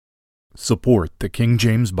Support the King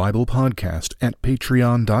James Bible Podcast at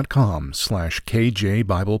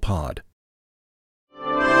patreon.com/kjbiblepod.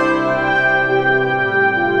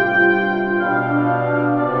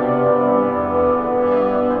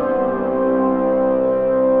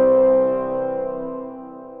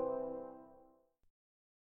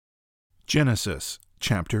 Genesis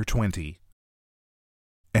chapter 20.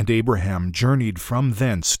 And Abraham journeyed from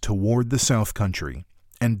thence toward the south country,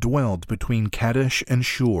 and dwelled between Kadesh and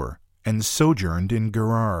Shur, and sojourned in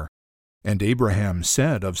Gerar. And Abraham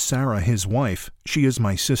said of Sarah his wife, She is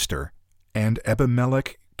my sister. And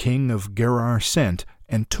Abimelech king of Gerar sent,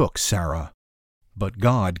 and took Sarah. But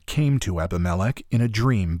God came to Abimelech in a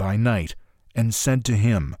dream by night, and said to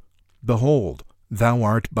him, Behold, thou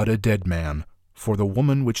art but a dead man, for the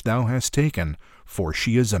woman which thou hast taken, for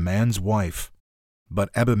she is a man's wife. But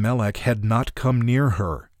Abimelech had not come near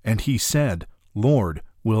her, and he said, Lord,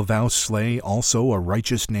 wilt thou slay also a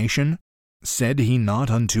righteous nation? Said he not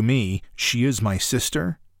unto me, She is my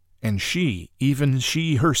sister? And she, even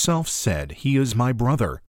she herself said, He is my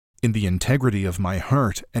brother. In the integrity of my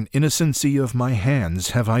heart and innocency of my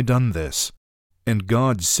hands have I done this. And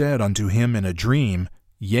God said unto him in a dream,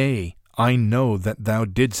 Yea, I know that thou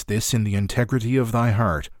didst this in the integrity of thy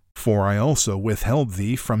heart, for I also withheld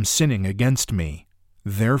thee from sinning against me.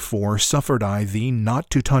 Therefore suffered I thee not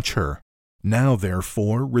to touch her. Now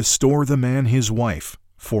therefore restore the man his wife,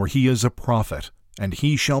 for he is a prophet, and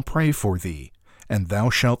he shall pray for thee, and thou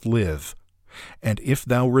shalt live. And if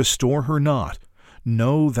thou restore her not,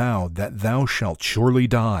 know thou that thou shalt surely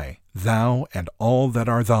die, thou and all that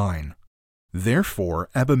are thine. Therefore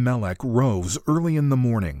Abimelech rose early in the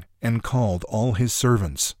morning, and called all his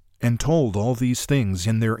servants, and told all these things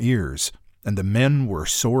in their ears, and the men were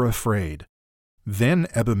sore afraid. Then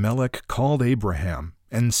Abimelech called Abraham,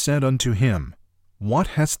 and said unto him, What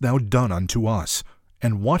hast thou done unto us?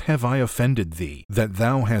 And what have I offended thee, that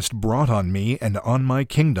thou hast brought on me and on my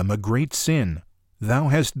kingdom a great sin? Thou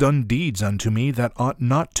hast done deeds unto me that ought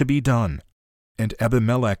not to be done. And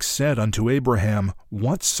Abimelech said unto Abraham,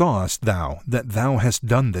 What sawest thou, that thou hast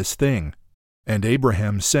done this thing? And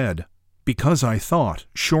Abraham said, Because I thought,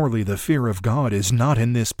 surely the fear of God is not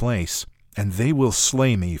in this place, and they will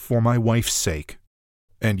slay me for my wife's sake.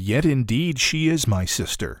 And yet indeed she is my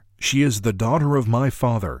sister. She is the daughter of my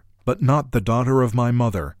father, but not the daughter of my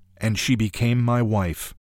mother, and she became my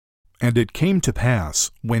wife. And it came to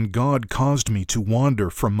pass, when God caused me to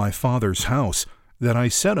wander from my father's house, that I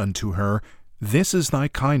said unto her, This is thy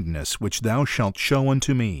kindness which thou shalt show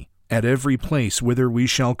unto me. At every place whither we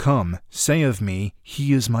shall come, say of me,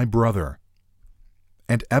 He is my brother.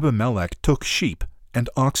 And Abimelech took sheep,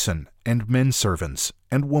 and oxen, and menservants,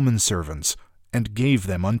 and womanservants, and gave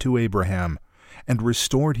them unto Abraham, and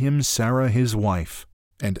restored him Sarah his wife.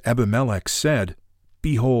 And Abimelech said,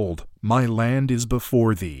 Behold, my land is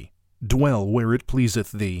before thee, dwell where it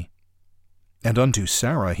pleaseth thee. And unto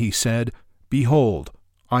Sarah he said, Behold,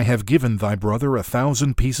 I have given thy brother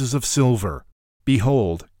 1,000 pieces of silver.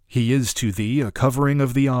 Behold, he is to thee a covering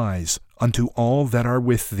of the eyes, unto all that are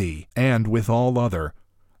with thee, and with all other.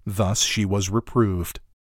 Thus she was reproved.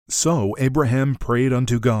 So Abraham prayed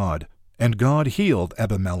unto God, and God healed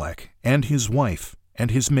Abimelech, and his wife,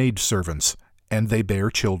 and his maidservants, and they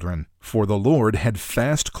bare children. For the Lord had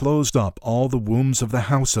fast closed up all the wombs of the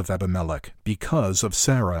house of Abimelech, because of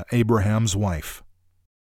Sarah Abraham's wife.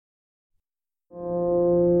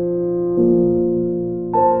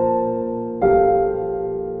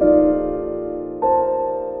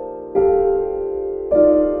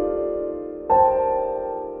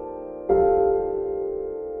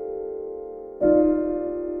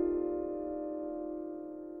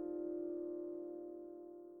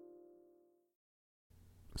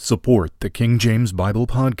 Support the King James Bible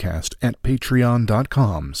Podcast at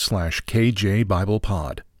patreon.com/kjbiblepod.